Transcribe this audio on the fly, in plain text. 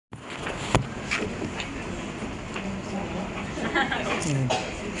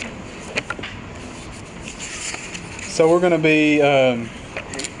So we're going to be in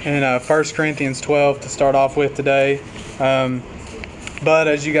 1 Corinthians 12 to start off with today. But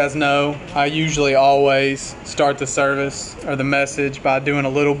as you guys know, I usually always start the service or the message by doing a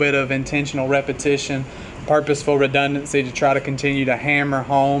little bit of intentional repetition, purposeful redundancy to try to continue to hammer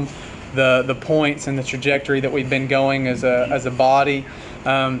home the points and the trajectory that we've been going as a body.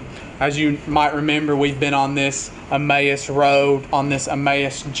 As you might remember, we've been on this Emmaus road, on this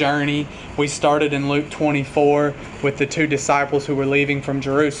Emmaus journey. We started in Luke 24 with the two disciples who were leaving from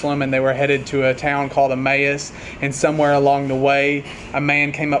Jerusalem, and they were headed to a town called Emmaus. And somewhere along the way, a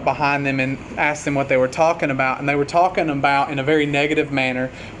man came up behind them and asked them what they were talking about. And they were talking about, in a very negative manner,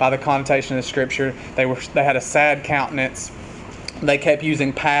 by the connotation of the Scripture, they had a sad countenance. They kept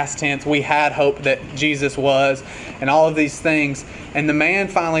using past tense. We had hope that Jesus was, and all of these things. And the man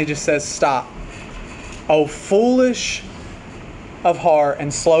finally just says, "Stop. Oh, foolish of heart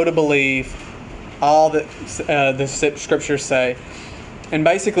and slow to believe all that the Scriptures say." And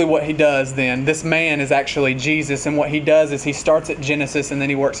basically what he does then, this man is actually Jesus, and what he does is he starts at Genesis and then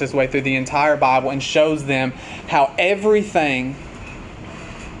he works his way through the entire Bible and shows them how everything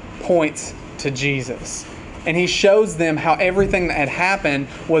points to Jesus. And he shows them how everything that had happened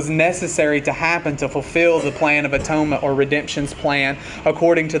was necessary to happen to fulfill the plan of atonement or redemption's plan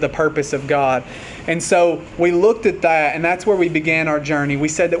according to the purpose of God. And so we looked at that, and that's where we began our journey. We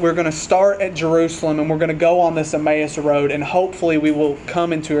said that we're going to start at Jerusalem and we're going to go on this Emmaus road, and hopefully we will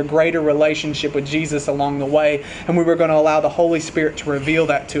come into a greater relationship with Jesus along the way, and we were going to allow the Holy Spirit to reveal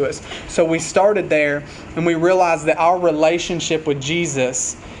that to us. So we started there, and we realized that our relationship with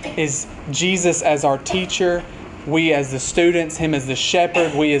Jesus is Jesus as our teacher, we as the students, Him as the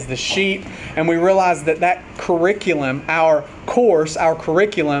shepherd, we as the sheep. And we realize that curriculum, our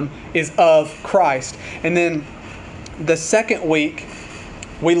curriculum is of Christ. And then the second week,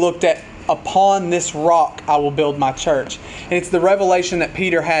 we looked at upon this rock I will build my church. And it's the revelation that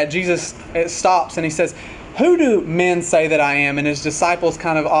Peter had. Jesus stops and He says, "Who do men say that I am?" And His disciples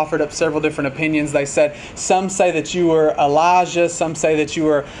kind of offered up several different opinions. They said, some say that you were Elijah, some say that you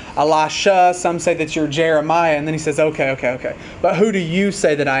were Elisha, some say that you're Jeremiah. And then He says, okay. But who do you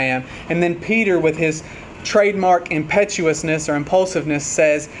say that I am? And then Peter, with his trademark impetuousness or impulsiveness,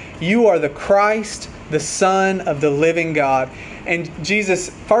 says, "You are the Christ, the Son of the living God." And Jesus,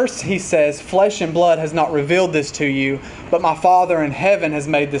 first He says, "Flesh and blood has not revealed this to you, but my Father in heaven has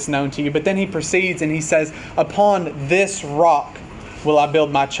made this known to you." But then He proceeds and He says, "Upon this rock will I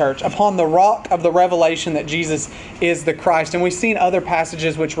build my church." Upon the rock of the revelation that Jesus is the Christ. And we've seen other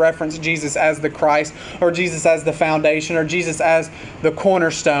passages which reference Jesus as the Christ, or Jesus as the foundation, or Jesus as the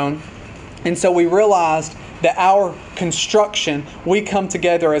cornerstone. And so we realized that our construction, we come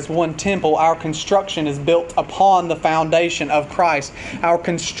together as one temple. Our construction is built upon the foundation of Christ. Our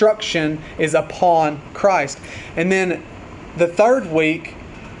construction is upon Christ. And then the third week,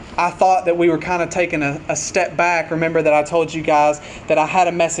 I thought that we were kind of taking a step back. Remember that I told you guys that I had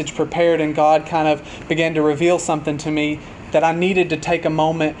a message prepared, and God kind of began to reveal something to me that I needed to take a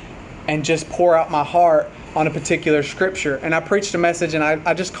moment and just pour out my heart on a particular scripture. And I preached a message, and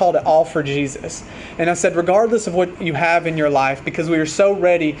I just called it All for Jesus. And I said, regardless of what you have in your life, because we are so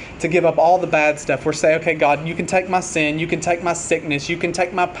ready to give up all the bad stuff, we're saying, okay, God, you can take my sin, you can take my sickness, you can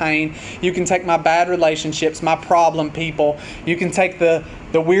take my pain, you can take my bad relationships, my problem people, you can take the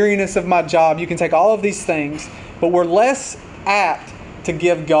weariness of my job, you can take all of these things, but we're less apt to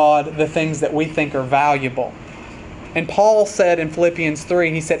give God the things that we think are valuable. And Paul said in Philippians 3,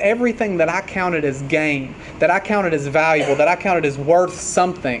 he said, everything that I counted as gain, that I counted as valuable, that I counted as worth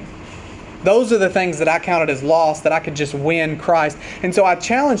something, those are the things that I counted as loss, that I could just win Christ. And so I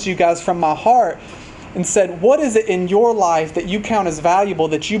challenged you guys from my heart and said, what is it in your life that you count as valuable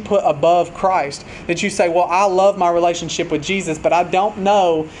that you put above Christ? That you say, well, I love my relationship with Jesus, but I don't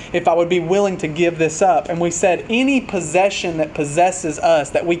know if I would be willing to give this up. And we said any possession that possesses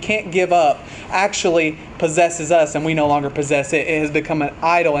us, that we can't give up, actually possesses us, and we no longer possess it. It has become an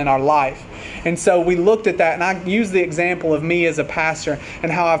idol in our life. And so we looked at that, and I used the example of me as a pastor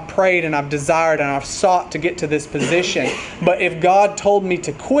and how I've prayed and I've desired and I've sought to get to this position. But if God told me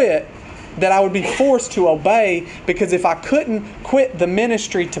to quit, that I would be forced to obey, because if I couldn't quit the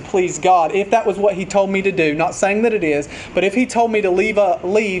ministry to please God, if that was what He told me to do, not saying that it is, but if He told me to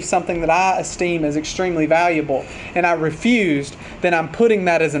leave something that I esteem as extremely valuable, and I refused, then I'm putting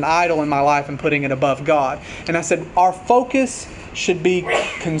that as an idol in my life and putting it above God. And I said, our focus should be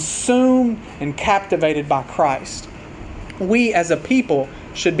consumed and captivated by Christ. We as a people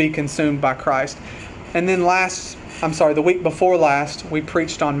should be consumed by Christ. And then the week before last, we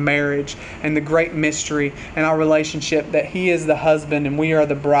preached on marriage and the great mystery and our relationship, that He is the husband and we are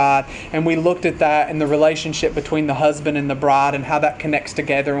the bride. And we looked at that and the relationship between the husband and the bride and how that connects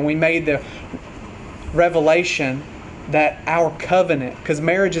together. And we made the revelation that our covenant, because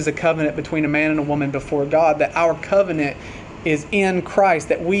marriage is a covenant between a man and a woman before God, that our covenant is in Christ,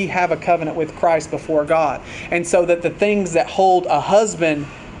 that we have a covenant with Christ before God. And so that the things that hold a husband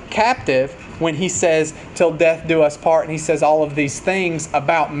captive, when he says, till death do us part, and he says all of these things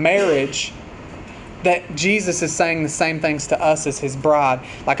about marriage, that Jesus is saying the same things to us as His bride.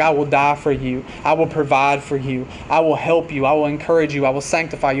 Like, I will die for you. I will provide for you. I will help you. I will encourage you. I will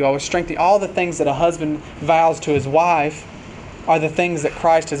sanctify you. I will strengthen you. All the things that a husband vows to his wife are the things that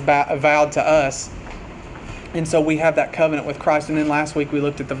Christ has vowed to us. And so we have that covenant with Christ. And then last week we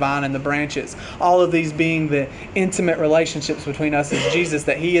looked at the vine and the branches. All of these being the intimate relationships between us as Jesus,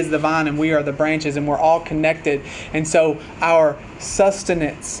 that He is the vine and we are the branches, and we're all connected. And so our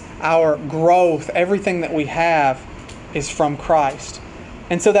sustenance, our growth, everything that we have is from Christ.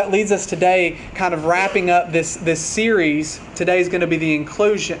 And so that leads us today, kind of wrapping up this series. Today is going to be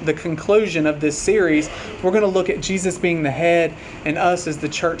the conclusion of this series. We're going to look at Jesus being the head and us as the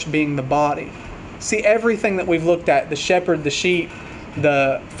church being the body. See, everything that we've looked at, the shepherd, the sheep,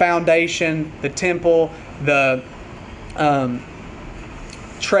 the foundation, the temple, the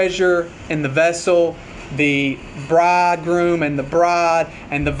treasure and the vessel, the bridegroom and the bride,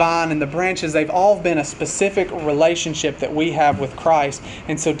 and the vine and the branches, they've all been a specific relationship that we have with Christ.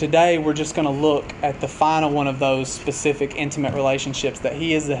 And so today we're just going to look at the final one of those specific intimate relationships, that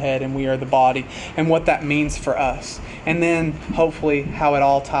He is the head and we are the body, and what that means for us. And then hopefully how it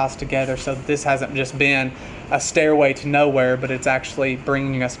all ties together, so that this hasn't just been a stairway to nowhere, but it's actually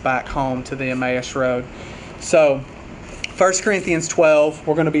bringing us back home to the Emmaus Road. So 1 Corinthians 12,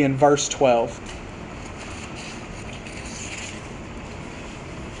 we're going to be in verse 12.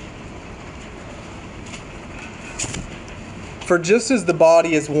 For just as the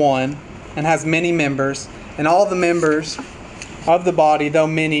body is one and has many members, and all the members of the body, though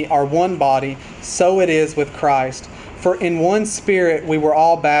many, are one body, so it is with Christ. For in one Spirit we were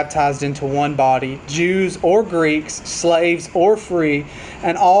all baptized into one body, Jews or Greeks, slaves or free,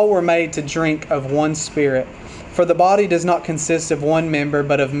 and all were made to drink of one Spirit. For the body does not consist of one member,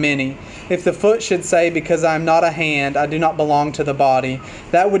 but of many. If the foot should say, because I am not a hand, I do not belong to the body,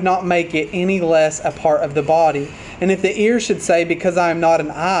 that would not make it any less a part of the body. And if the ear should say, because I am not an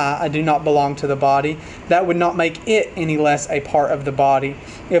eye, I do not belong to the body, that would not make it any less a part of the body.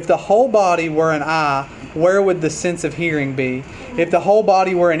 If the whole body were an eye, where would the sense of hearing be? If the whole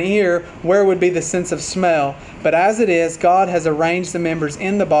body were an ear, where would be the sense of smell? But as it is, God has arranged the members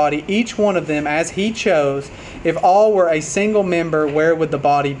in the body, each one of them as He chose. If all were a single member, where would the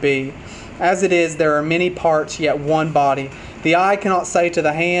body be? As it is, there are many parts, yet one body. The eye cannot say to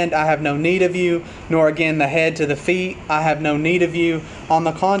the hand, I have no need of you, nor again the head to the feet, I have no need of you. On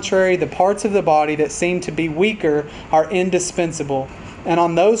the contrary, the parts of the body that seem to be weaker are indispensable. And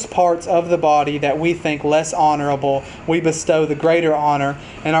on those parts of the body that we think less honorable, we bestow the greater honor,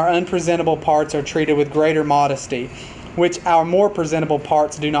 and our unpresentable parts are treated with greater modesty, which our more presentable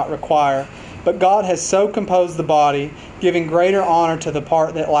parts do not require. But God has so composed the body, giving greater honor to the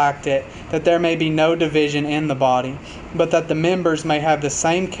part that lacked it, that there may be no division in the body, but that the members may have the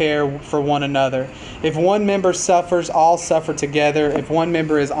same care for one another. If one member suffers, all suffer together. If one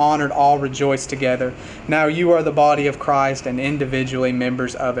member is honored, all rejoice together. Now you are the body of Christ, and individually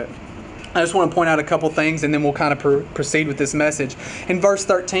members of it. I just want to point out a couple things, and then we'll kind of proceed with this message. In verse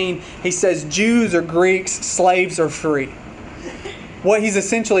 13, he says, Jews or Greeks, slaves or free. What he's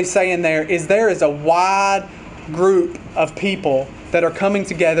essentially saying there is a wide group of people that are coming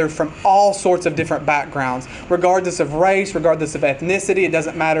together from all sorts of different backgrounds, regardless of race, regardless of ethnicity. It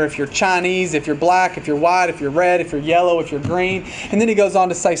doesn't matter if you're Chinese, if you're black, if you're white, if you're red, if you're yellow, if you're green. And then he goes on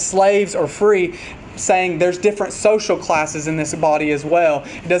to say slaves or free, saying there's different social classes in this body as well.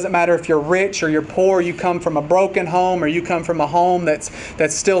 It doesn't matter if you're rich or you're poor, you come from a broken home or you come from a home that's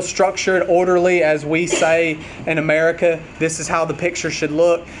still structured, orderly, as we say in America. This is how the picture should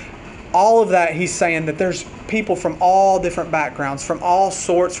look. All of that, he's saying that there's people from all different backgrounds, from all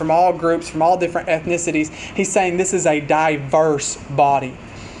sorts, from all groups, from all different ethnicities. He's saying this is a diverse body.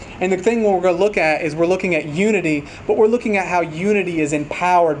 And the thing we're going to look at is we're looking at unity, but we're looking at how unity is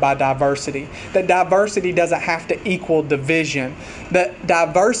empowered by diversity. That diversity doesn't have to equal division. That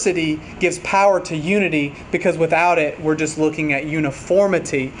diversity gives power to unity, because without it, we're just looking at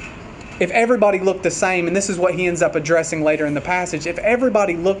uniformity. If everybody looked the same, and this is what he ends up addressing later in the passage, if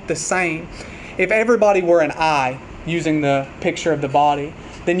everybody looked the same, if everybody were an eye, using the picture of the body,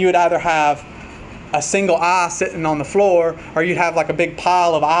 then you would either have a single eye sitting on the floor, or you'd have like a big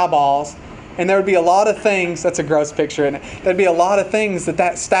pile of eyeballs. And there would be a lot of things, that's a gross picture, isn't it? There'd be a lot of things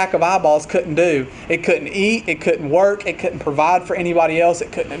that stack of eyeballs couldn't do. It couldn't eat, it couldn't work, it couldn't provide for anybody else,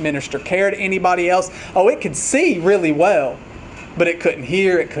 it couldn't administer care to anybody else. Oh, it could see really well, but it couldn't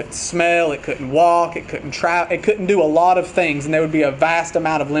hear, it couldn't smell, it couldn't walk, it couldn't travel, it couldn't do a lot of things, and there would be a vast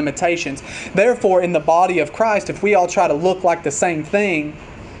amount of limitations. Therefore, in the body of Christ, if we all try to look like the same thing,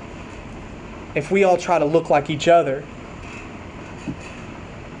 if we all try to look like each other,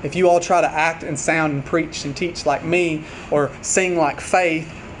 if you all try to act and sound and preach and teach like me, or sing like Faith,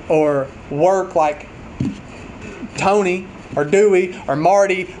 or work like Tony, or Dewey, or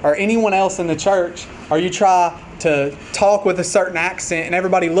Marty, or anyone else in the church, or you try to talk with a certain accent and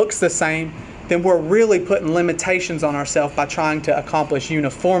everybody looks the same, then we're really putting limitations on ourselves by trying to accomplish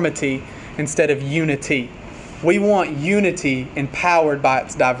uniformity instead of unity. We want unity empowered by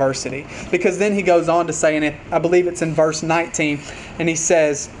its diversity. Because then he goes on to say, and I believe it's in verse 19, and he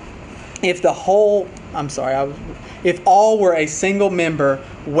says, if all were a single member,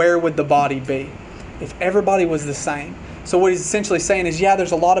 where would the body be? If everybody was the same. So what he's essentially saying is, yeah,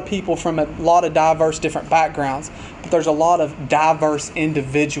 there's a lot of people from a lot of diverse different backgrounds, but there's a lot of diverse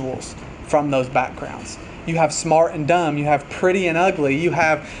individuals from those backgrounds. You have smart and dumb, you have pretty and ugly, you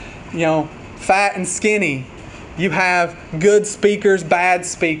have, fat and skinny. You have good speakers, bad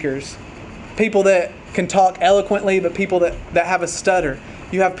speakers. People that can talk eloquently, but people that have a stutter.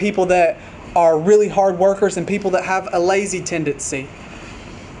 You have people that are really hard workers and people that have a lazy tendency.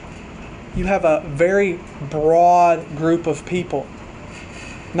 You have a very broad group of people,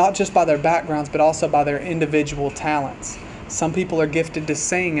 not just by their backgrounds, but also by their individual talents. Some people are gifted to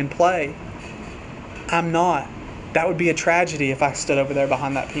sing and play. I'm not. That would be a tragedy if I stood over there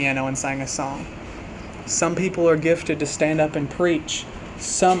behind that piano and sang a song. Some people are gifted to stand up and preach.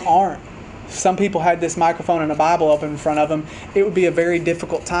 Some aren't. Some people had this microphone and a Bible up in front of them. It would be a very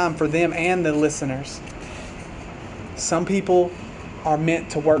difficult time for them and the listeners. Some people are meant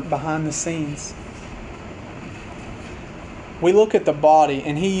to work behind the scenes. We look at the body,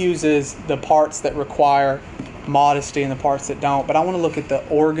 and he uses the parts that require modesty and the parts that don't. But I want to look at the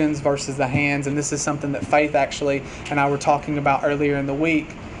organs versus the hands, and this is something that Faith actually and I were talking about earlier in the week.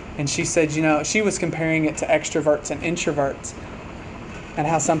 And she said, she was comparing it to extroverts and introverts, and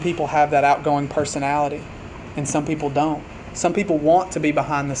how some people have that outgoing personality and some people don't. Some people want to be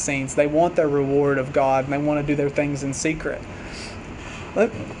behind the scenes. They want their reward of God, and they want to do their things in secret.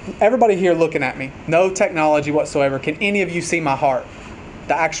 Everybody here looking at me, no technology whatsoever. Can any of you see my heart?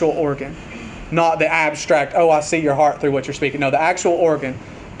 The actual organ. Not the abstract, oh, I see your heart through what you're speaking. No, the actual organ.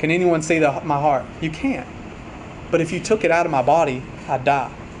 Can anyone see my heart? You can't. But if you took it out of my body, I'd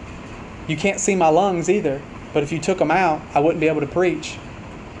die. You can't see my lungs either. But if you took them out, I wouldn't be able to preach.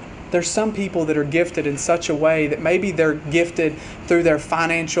 There's some people that are gifted in such a way that maybe they're gifted through their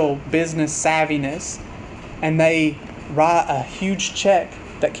financial business savviness, and they write a huge check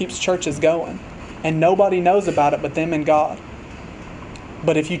that keeps churches going, and nobody knows about it but them and God.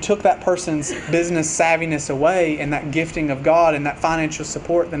 But if you took that person's business savviness away and that gifting of God and that financial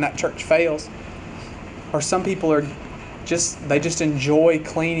support, then that church fails. Or some people are they just enjoy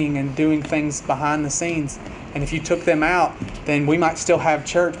cleaning and doing things behind the scenes. And if you took them out, then we might still have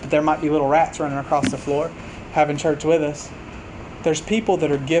church, but there might be little rats running across the floor having church with us. There's people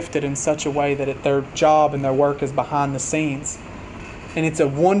that are gifted in such a way that their job and their work is behind the scenes. And it's a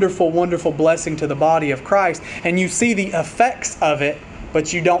wonderful, wonderful blessing to the body of Christ. And you see the effects of it,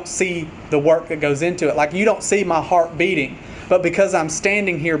 but you don't see the work that goes into it. Like, you don't see my heart beating. But because I'm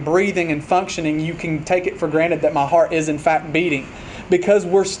standing here breathing and functioning, you can take it for granted that my heart is in fact beating. Because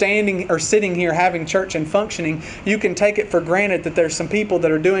we're standing or sitting here having church and functioning, you can take it for granted that there's some people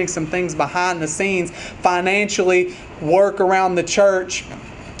that are doing some things behind the scenes, financially, work around the church,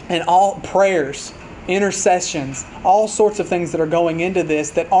 and all prayers, intercessions, all sorts of things that are going into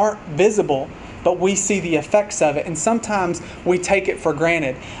this that aren't visible, but we see the effects of it. And sometimes we take it for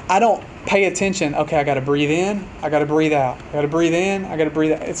granted. I don't pay attention. Okay, I got to breathe in, I got to breathe out. I got to breathe in, I got to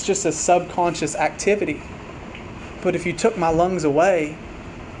breathe out. It's just a subconscious activity. But if you took my lungs away,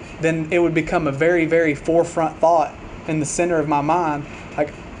 then it would become a very, very forefront thought in the center of my mind.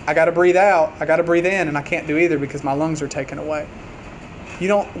 Like, I got to breathe out, I got to breathe in, and I can't do either because my lungs are taken away.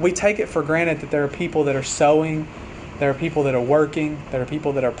 We take it for granted that there are people that are sowing, there are people that are working, there are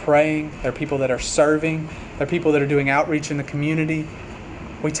people that are praying, there are people that are serving, there are people that are doing outreach in the community.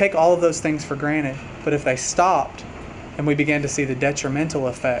 We take all of those things for granted. But if they stopped and we began to see the detrimental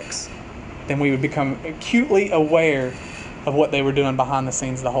effects, then we would become acutely aware of what they were doing behind the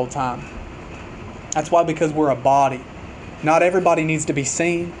scenes the whole time. That's why, because we're a body, not everybody needs to be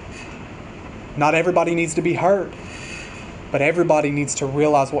seen. Not everybody needs to be hurt, but everybody needs to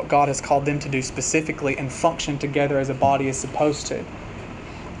realize what God has called them to do specifically and function together as a body is supposed to.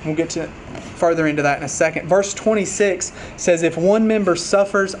 We'll get to further into that in a second. Verse 26 says, if one member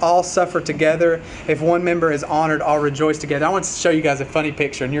suffers, all suffer together. If one member is honored, all rejoice together. I want to show you guys a funny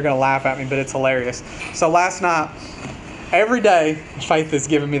picture, and you're going to laugh at me, but it's hilarious. So last night, every day, Faith is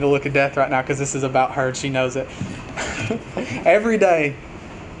giving me the look of death right now because this is about her. She knows it. Every day,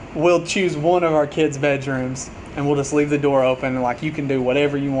 we'll choose one of our kids' bedrooms and we'll just leave the door open and like, you can do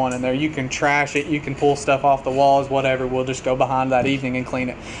whatever you want in there. You can trash it, you can pull stuff off the walls, whatever. We'll just go behind that evening and clean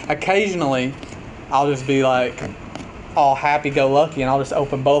it. Occasionally, I'll just be like all happy-go-lucky and I'll just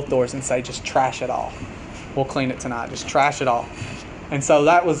open both doors and say, just trash it all. We'll clean it tonight. Just trash it all. And so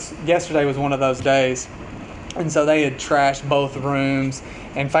yesterday was one of those days. And so they had trashed both rooms,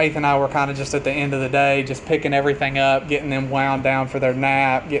 and Faith and I were kind of just at the end of the day, just picking everything up, getting them wound down for their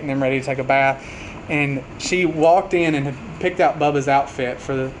nap, getting them ready to take a bath. And she walked in and had picked out Bubba's outfit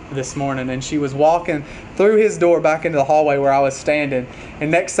for this morning, and she was walking through his door back into the hallway where I was standing. And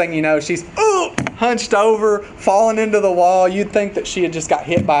next thing you know, she's hunched over, falling into the wall. You'd think that she had just got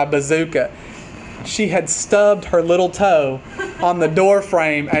hit by a bazooka. She had stubbed her little toe on the door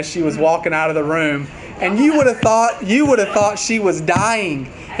frame as she was walking out of the room. And you would have thought she was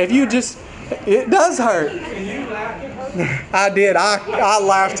dying. It does hurt. And you laughed at her? I did. I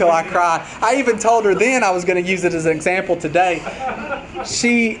laughed till I cried. I even told her then I was going to use it as an example today.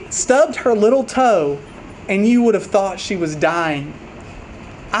 She stubbed her little toe, and you would have thought she was dying.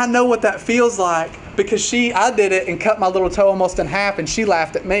 I know what that feels like because I did it and cut my little toe almost in half, and she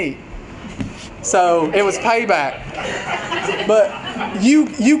laughed at me. So it was payback. But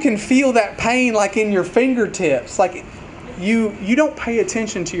you can feel that pain like in your fingertips. Like you don't pay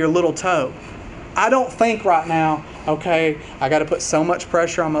attention to your little toe. I don't think right now, okay, I got to put so much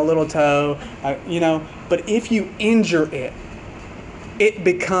pressure on my little toe, but if you injure it, it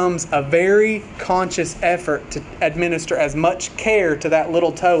becomes a very conscious effort to administer as much care to that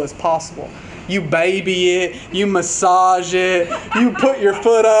little toe as possible. You baby it, you massage it, you put your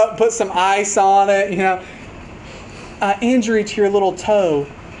foot up, put some ice on it, An injury to your little toe,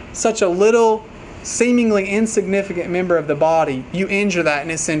 such a little, seemingly insignificant member of the body, you injure that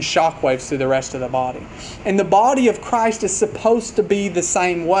and it sends shockwaves through the rest of the body. And the body of Christ is supposed to be the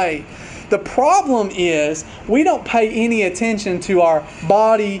same way. The problem is we don't pay any attention to our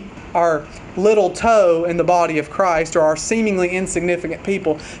body, our little toe in the body of Christ, or our seemingly insignificant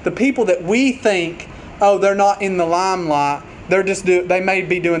people. The people that we think, they're not in the limelight. They may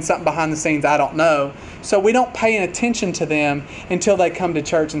be doing something behind the scenes, I don't know. So we don't pay any attention to them until they come to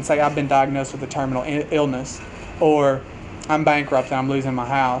church and say, I've been diagnosed with a terminal illness, or I'm bankrupt and I'm losing my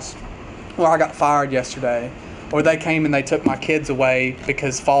house, or I got fired yesterday, or they came and they took my kids away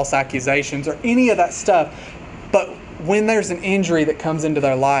because false accusations, or any of that stuff. But when there's an injury that comes into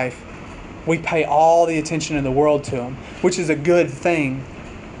their life, we pay all the attention in the world to them, which is a good thing.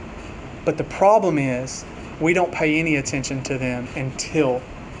 But the problem is we don't pay any attention to them until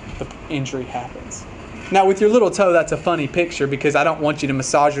the injury happens. Now, with your little toe, that's a funny picture because I don't want you to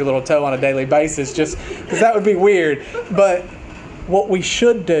massage your little toe on a daily basis just because that would be weird. But what we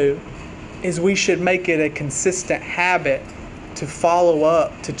should do is we should make it a consistent habit to follow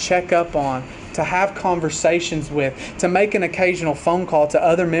up, to check up on, to have conversations with, to make an occasional phone call to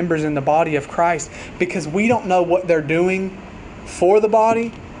other members in the body of Christ, because we don't know what they're doing for the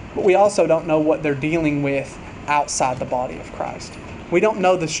body, but we also don't know what they're dealing with outside the body of Christ. We don't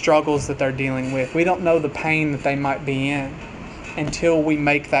know the struggles that they're dealing with. We don't know the pain that they might be in until we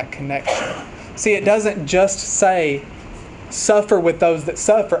make that connection. See, it doesn't just say, suffer with those that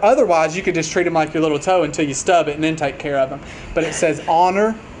suffer. Otherwise, you could just treat them like your little toe until you stub it and then take care of them. But it says,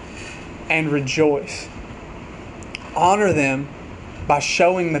 honor and rejoice. Honor them by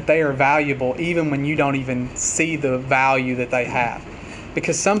showing that they are valuable even when you don't even see the value that they have.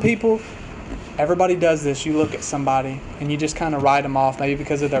 Because some people, everybody does this. You look at somebody and you just kind of write them off, maybe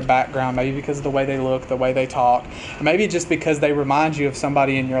because of their background, maybe because of the way they look, the way they talk, or maybe just because they remind you of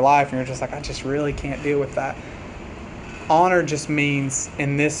somebody in your life and you're just like, I just really can't deal with that. Honor just means,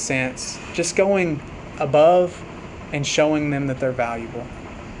 in this sense, just going above and showing them that they're valuable.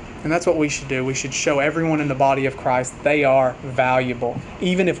 And that's what we should do. We should show everyone in the body of Christ they are valuable,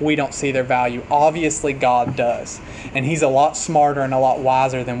 even if we don't see their value. Obviously, God does. And He's a lot smarter and a lot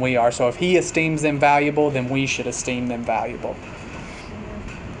wiser than we are. So if He esteems them valuable, then we should esteem them valuable.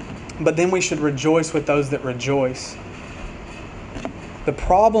 But then we should rejoice with those that rejoice. The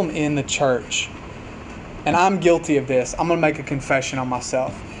problem in the church, and I'm guilty of this, I'm going to make a confession on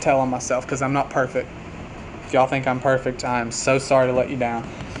myself, tell on myself, because I'm not perfect. If y'all think I'm perfect, I am so sorry to let you down.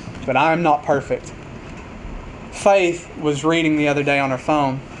 but I am not perfect. Faith was reading the other day on her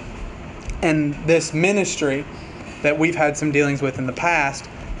phone, and this ministry that we've had some dealings with in the past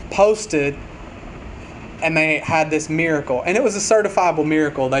posted, and they had this miracle. And it was a certifiable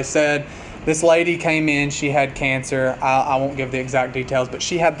miracle. They said this lady came in, she had cancer. I won't give the exact details, but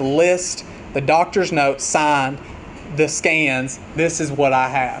she had the list, the doctor's note signed, the scans, this is what I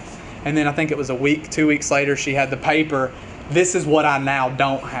have. And then I think it was a week, 2 weeks later, she had the paper, this is what I now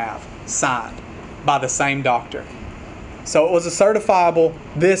don't have, signed by the same doctor. So it was a certifiable,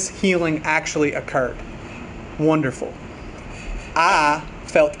 this healing actually occurred. Wonderful. I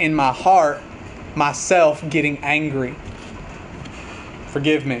felt in my heart myself getting angry.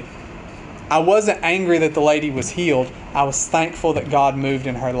 Forgive me. I wasn't angry that the lady was healed. I was thankful that God moved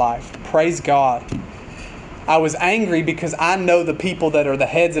in her life. Praise God. I was angry because I know the people that are the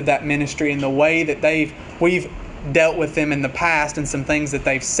heads of that ministry and the way that we've dealt with them in the past and some things that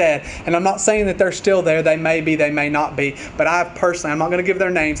they've said. And I'm not saying that they're still there. They may be, they may not be. But I'm not going to give their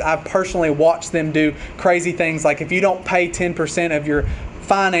names. I've personally watched them do crazy things like if you don't pay 10% of your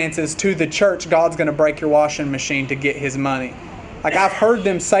finances to the church, God's going to break your washing machine to get His money. Like, I've heard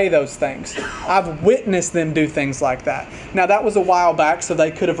them say those things. I've witnessed them do things like that. Now, that was a while back, so they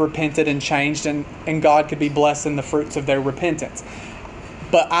could have repented and changed, and God could be blessing the fruits of their repentance.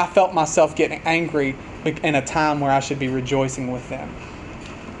 But I felt myself getting angry in a time where I should be rejoicing with them.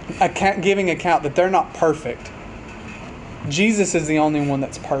 Giving account that they're not perfect. Jesus is the only one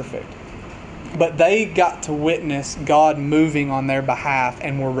that's perfect. But they got to witness God moving on their behalf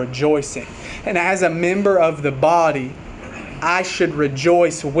and were rejoicing. And as a member of the body, I should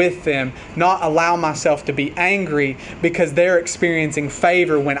rejoice with them, not allow myself to be angry because they're experiencing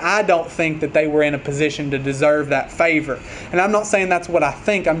favor when I don't think that they were in a position to deserve that favor. And I'm not saying that's what I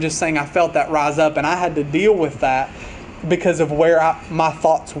think. I'm just saying I felt that rise up, and I had to deal with that because of where my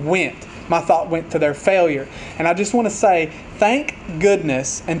thoughts went. My thought went to their failure. And I just want to say, thank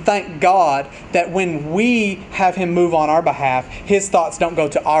goodness and thank God that when we have Him move on our behalf, His thoughts don't go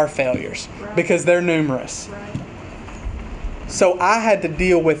to our failures because they're numerous. So I had to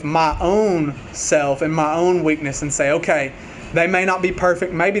deal with my own self and my own weakness and say, okay, they may not be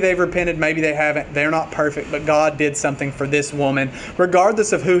perfect. Maybe they've repented. Maybe they haven't. They're not perfect. But God did something for this woman,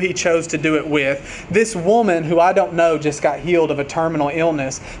 regardless of who He chose to do it with. This woman, who I don't know, just got healed of a terminal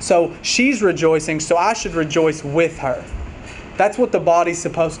illness. So she's rejoicing, so I should rejoice with her. That's what the body's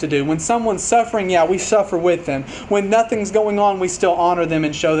supposed to do. When someone's suffering, yeah, we suffer with them. When nothing's going on, we still honor them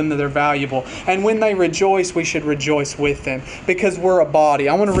and show them that they're valuable. And when they rejoice, we should rejoice with them because we're a body.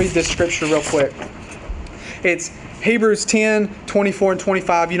 I want to read this scripture real quick. It's Hebrews 10, 24 and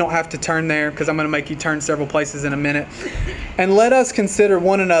 25. You don't have to turn there because I'm going to make you turn several places in a minute. And let us consider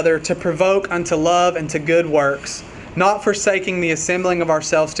one another to provoke unto love and to good works, not forsaking the assembling of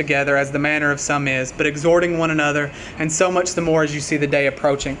ourselves together as the manner of some is, but exhorting one another, and so much the more as you see the day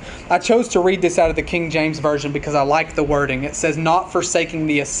approaching. I chose to read this out of the King James Version because I like the wording. It says, not forsaking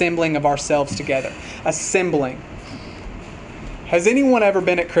the assembling of ourselves together. Assembling. Has anyone ever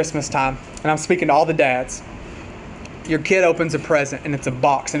been at Christmas time? And I'm speaking to all the dads. Your kid opens a present and it's a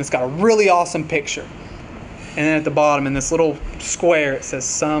box and it's got a really awesome picture. And then at the bottom in this little square it says,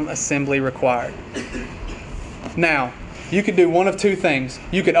 some assembly required. Now, you could do one of two things.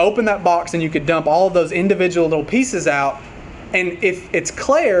 You could open that box and you could dump all of those individual little pieces out. And if it's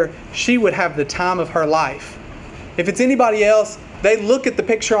Claire, she would have the time of her life. If it's anybody else, they look at the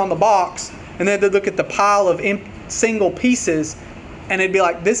picture on the box and then they look at the pile of single pieces and it'd be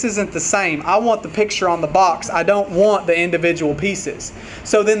like, this isn't the same. I want the picture on the box. I don't want the individual pieces.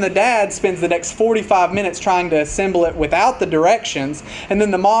 So then the dad spends the next 45 minutes trying to assemble it without the directions. And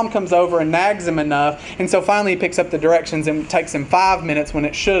then the mom comes over and nags him enough. And so finally he picks up the directions and it takes him 5 minutes when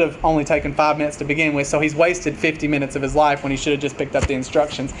it should have only taken 5 minutes to begin with. So he's wasted 50 minutes of his life when he should have just picked up the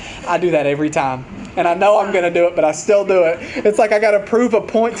instructions. I do that every time. And I know I'm going to do it, but I still do it. It's like I got to prove a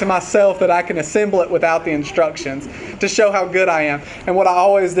point to myself that I can assemble it without the instructions to show how good I am. And what I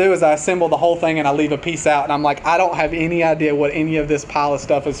always do is I assemble the whole thing and I leave a piece out. And I'm like, I don't have any idea what any of this pile of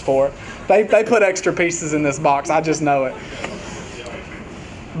stuff is for. They put extra pieces in this box. I just know it.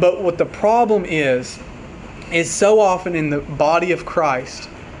 But what the problem is so often in the body of Christ,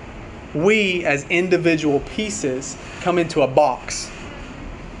 we as individual pieces come into a box.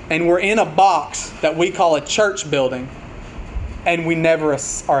 And we're in a box that we call a church building. And we never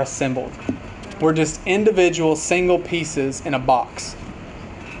are assembled. We're just individual single pieces in a box.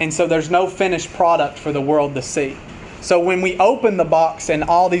 And so there's no finished product for the world to see. So when we open the box and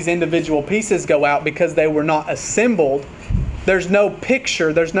all these individual pieces go out because they were not assembled, There's no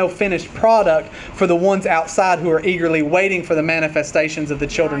picture, there's no finished product for the ones outside who are eagerly waiting for the manifestations of the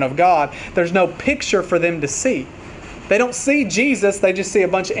children of God. There's no picture for them to see. They don't see Jesus, they just see a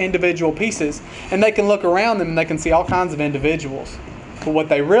bunch of individual pieces. And they can look around them and they can see all kinds of individuals. But what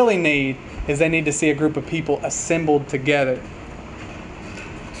they really need is they need to see a group of people assembled together.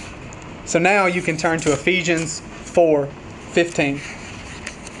 So now you can turn to Ephesians 4:15.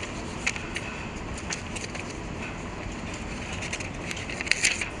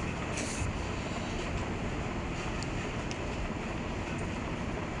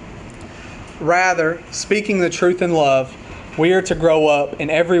 Rather, speaking the truth in love, we are to grow up in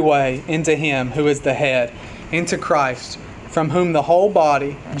every way into Him who is the head, into Christ, from whom the whole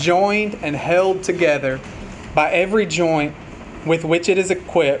body, joined and held together by every joint with which it is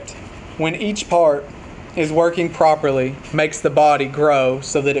equipped, when each part is working properly, makes the body grow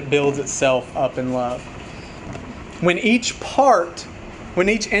so that it builds itself up in love. When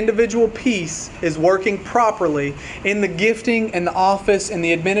each individual piece is working properly in the gifting and the office and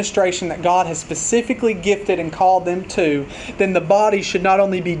the administration that God has specifically gifted and called them to, then the body should not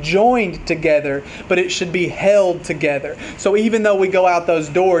only be joined together, but it should be held together. So even though we go out those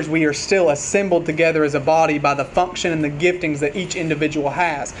doors, we are still assembled together as a body by the function and the giftings that each individual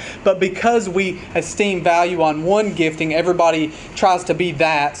has. But because we esteem value on one gifting, everybody tries to be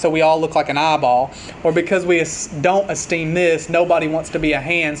that, so we all look like an eyeball. Or because we don't esteem this, nobody wants to be a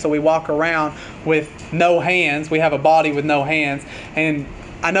hand, so we walk around with no hands. We have a body with no hands. And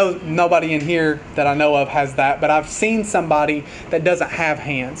I know nobody in here that I know of has that, but I've seen somebody that doesn't have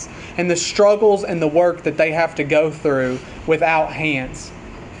hands. And the struggles and the work that they have to go through without hands,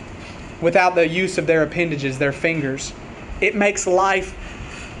 without the use of their appendages, their fingers, it makes life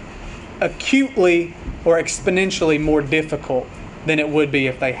acutely or exponentially more difficult than it would be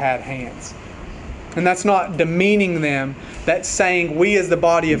if they had hands. And that's not demeaning them. That's saying we as the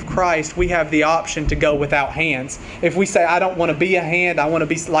body of Christ, we have the option to go without hands. If we say, I don't want to be a hand, I want to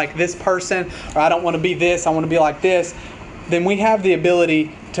be like this person, or I don't want to be this, I want to be like this, then we have the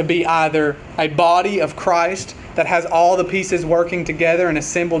ability to be either a body of Christ that has all the pieces working together and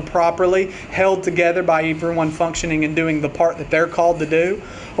assembled properly, held together by everyone functioning and doing the part that they're called to do,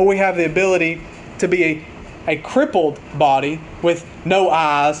 or we have the ability to be a crippled body with no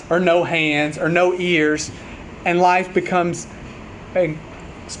eyes or no hands or no ears, and life becomes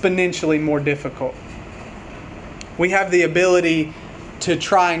exponentially more difficult. We have the ability to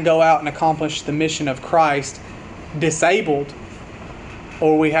try and go out and accomplish the mission of Christ disabled,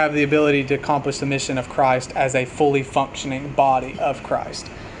 or we have the ability to accomplish the mission of Christ as a fully functioning body of Christ.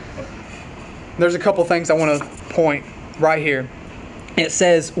 There's a couple things I want to point right here. It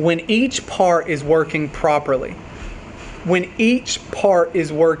says, when each part is working properly. When each part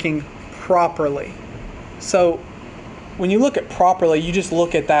is working properly. So, when you look at properly, you just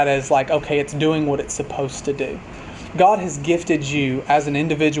look at that as like, okay, it's doing what it's supposed to do. God has gifted you as an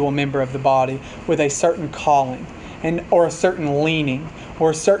individual member of the body with a certain calling, or a certain leaning,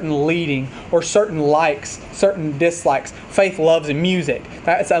 or a certain leading, or certain likes, certain dislikes. Faith loves music.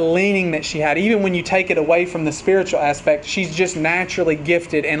 That's a leaning that she had. Even when you take it away from the spiritual aspect, she's just naturally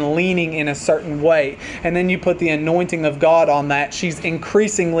gifted and leaning in a certain way. And then you put the anointing of God on that, she's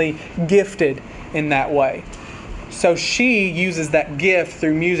increasingly gifted in that way. So she uses that gift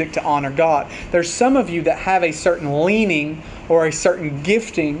through music to honor God. There's some of you that have a certain leaning or a certain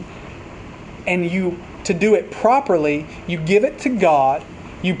gifting, and to do it properly, you give it to God,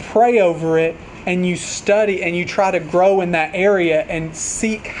 you pray over it, and you study and you try to grow in that area and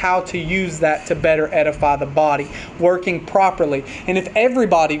seek how to use that to better edify the body, working properly. And if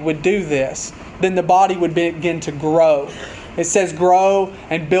everybody would do this, then the body would begin to grow. It says grow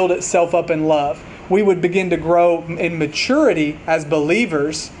and build itself up in love. We would begin to grow in maturity as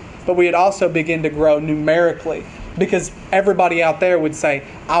believers, but we would also begin to grow numerically, because everybody out there would say,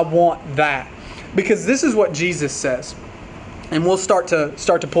 I want that. Because this is what Jesus says. And we'll start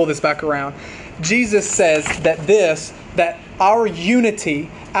to pull this back around. Jesus says that our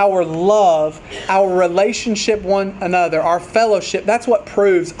unity, our love, our relationship one another, our fellowship, that's what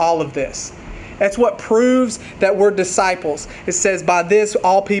proves all of this. That's what proves that we're disciples. It says, by this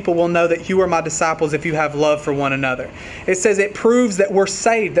all people will know that you are my disciples if you have love for one another. It says it proves that we're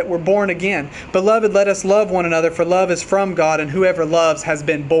saved, that we're born again. Beloved, let us love one another, for love is from God, and whoever loves has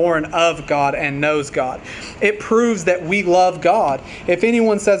been born of God and knows God. It proves that we love God. If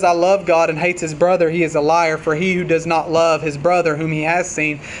anyone says, I love God, and hates his brother, he is a liar, for he who does not love his brother whom he has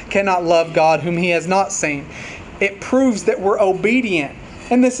seen cannot love God whom he has not seen. It proves that we're obedient.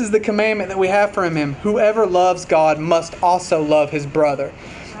 And this is the commandment that we have from Him. Whoever loves God must also love his brother.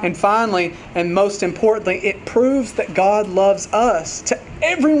 And finally, and most importantly, it proves that God loves us to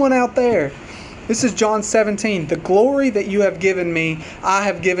everyone out there. This is John 17. The glory that you have given me, I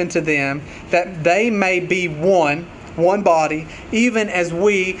have given to them, that they may be one body, even as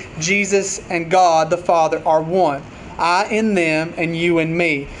we, Jesus and God the Father, are one. I in them and you in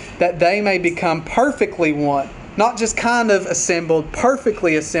me, that they may become perfectly one. Not just kind of assembled,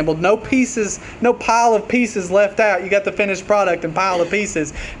 perfectly assembled. No pieces, no pile of pieces left out. You got the finished product and pile of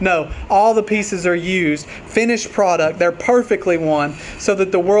pieces. No, all the pieces are used. Finished product. They're perfectly one, so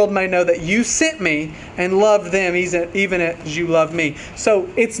that the world may know that you sent me and loved them even as you love me. So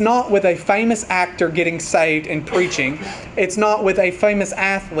it's not with a famous actor getting saved and preaching. It's not with a famous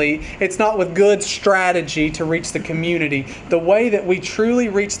athlete. It's not with good strategy to reach the community. The way that we truly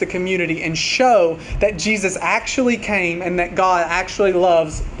reach the community and show that Jesus actually came and that God actually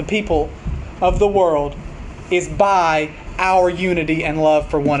loves the people of the world is by our unity and love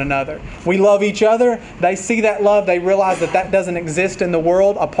for one another. We love each other. They see that love. They realize that that doesn't exist in the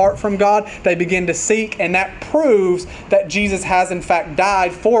world apart from God. They begin to seek, and that proves that Jesus has in fact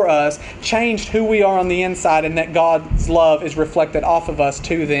died for us, changed who we are on the inside, and that God's love is reflected off of us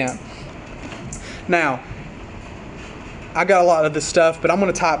to them. Now, I got a lot of this stuff, but I'm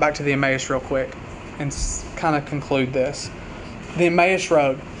going to tie it back to the Emmaus real quick and kind of conclude this. The Emmaus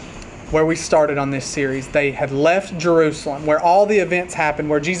Road, where we started on this series, they had left Jerusalem, where all the events happened,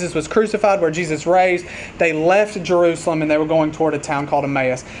 where Jesus was crucified, where Jesus raised. They left Jerusalem and they were going toward a town called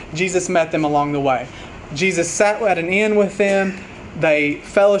Emmaus. Jesus met them along the way. Jesus sat at an inn with them. They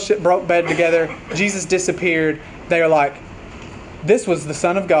fellowship, broke bread together. Jesus disappeared. They are like, this was the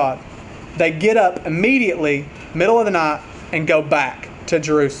Son of God. They get up immediately, middle of the night, and go back to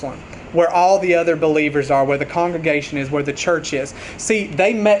Jerusalem, where all the other believers are, where the congregation is, where the church is. See,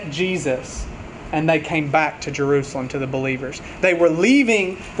 they met Jesus and they came back to Jerusalem, to the believers. They were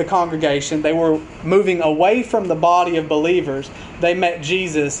leaving the congregation. They were moving away from the body of believers. They met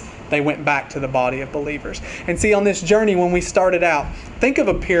Jesus. They went back to the body of believers. And see, on this journey, when we started out, think of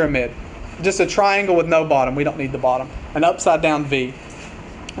a pyramid. Just a triangle with no bottom. We don't need the bottom. An upside down V.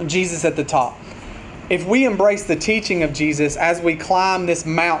 And Jesus at the top. If we embrace the teaching of Jesus as we climb this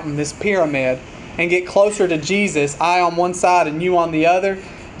mountain, this pyramid, and get closer to Jesus, I on one side and you on the other,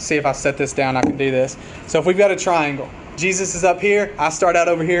 see if I set this down, I can do this. So if we've got a triangle, Jesus is up here, I start out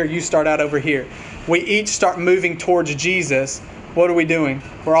over here, you start out over here. We each start moving towards Jesus. What are we doing?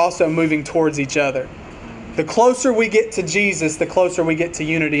 We're also moving towards each other. The closer we get to Jesus, the closer we get to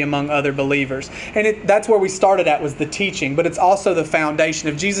unity among other believers. And that's where we started at, was the teaching. But it's also the foundation.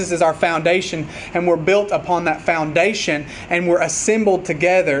 If Jesus is our foundation and we're built upon that foundation and we're assembled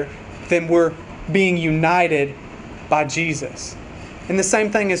together, then we're being united by Jesus. And the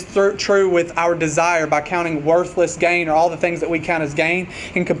same thing is true with our desire. By counting worthless gain, or all the things that we count as gain,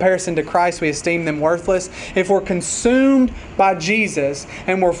 in comparison to Christ, we esteem them worthless. If we're consumed by Jesus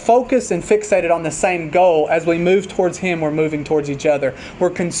and we're focused and fixated on the same goal, as we move towards Him, we're moving towards each other.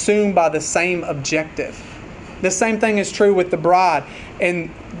 We're consumed by the same objective. The same thing is true with the bride and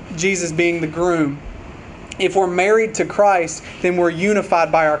Jesus being the groom. If we're married to Christ, then we're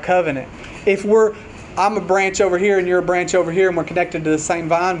unified by our covenant. If I'm a branch over here and you're a branch over here and we're connected to the same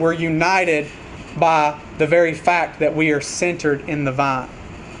vine, we're united by the very fact that we are centered in the vine.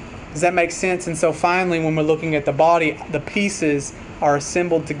 Does that make sense? And so finally, when we're looking at the body, the pieces are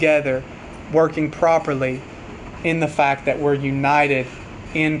assembled together, working properly in the fact that we're united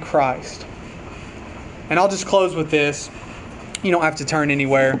in Christ. And I'll just close with this. You don't have to turn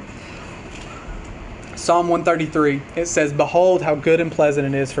anywhere. Psalm 133, it says, "Behold how good and pleasant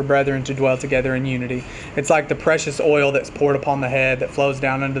it is for brethren to dwell together in unity." It's like the precious oil that's poured upon the head, that flows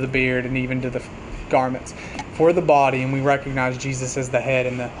down under the beard and even to the garments. For the body, and we recognize Jesus as the head,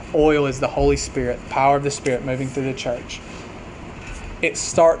 and the oil is the Holy Spirit, the power of the Spirit moving through the church. It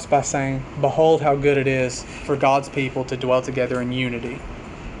starts by saying, behold how good it is for God's people to dwell together in unity.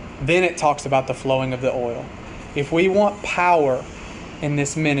 Then it talks about the flowing of the oil. If we want power in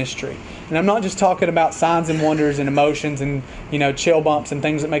this ministry, and I'm not just talking about signs and wonders and emotions and, chill bumps and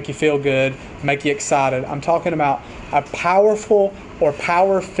things that make you feel good, make you excited. I'm talking about a powerful or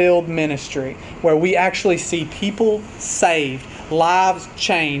power-filled ministry where we actually see people saved, lives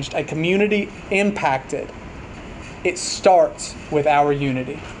changed, a community impacted. It starts with our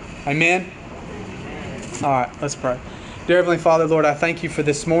unity. Amen? All right, let's pray. Dear Heavenly Father, Lord, I thank You for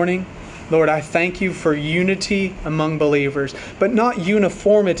this morning. Lord, I thank You for unity among believers, but not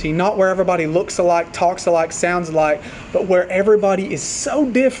uniformity, not where everybody looks alike, talks alike, sounds alike, but where everybody is so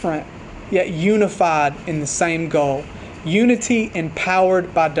different, yet unified in the same goal. Unity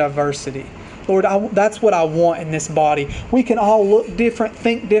empowered by diversity. Lord, that's what I want in this body. We can all look different,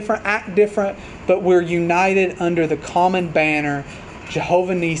 think different, act different, but we're united under the common banner,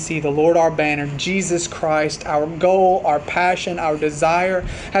 Jehovah Nissi, the Lord our banner, Jesus Christ, our goal, our passion, our desire.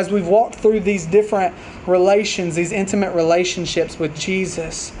 As we've walked through these different relations, these intimate relationships with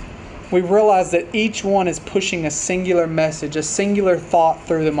Jesus, we realize that each one is pushing a singular message, a singular thought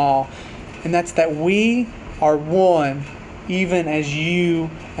through them all. And that's that we are one, even as you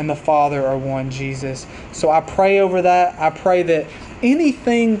and the Father are one, Jesus. So I pray over that. I pray that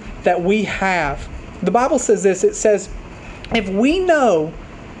anything that we have, the Bible says this, it says, if we know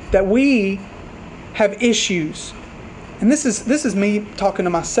that we have issues, and this is me talking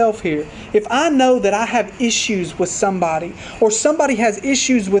to myself here. If I know that I have issues with somebody, or somebody has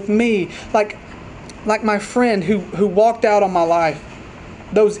issues with me, like my friend who walked out on my life,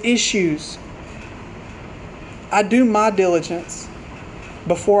 those issues, I do my diligence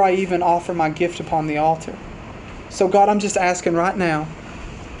before I even offer my gift upon the altar. So God, I'm just asking right now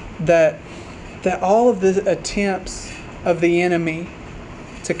that all of the attempts of the enemy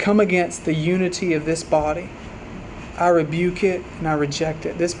to come against the unity of this body, I rebuke it and I reject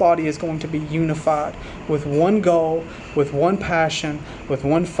it. This body is going to be unified with one goal, with one passion, with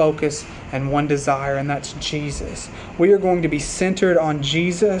one focus, and one desire, and that's Jesus. We are going to be centered on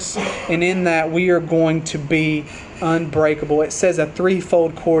Jesus, and in that we are going to be unbreakable. It says a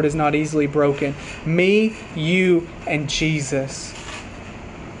threefold cord is not easily broken. Me, you, and Jesus.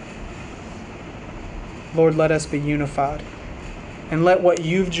 Lord, let us be unified. And let what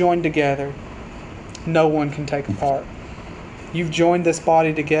you've joined together, no one can take apart. You've joined this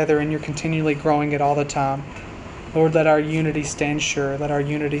body together and you're continually growing it all the time. Lord, let our unity stand sure. Let our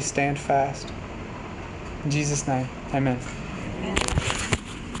unity stand fast. In Jesus' name, amen.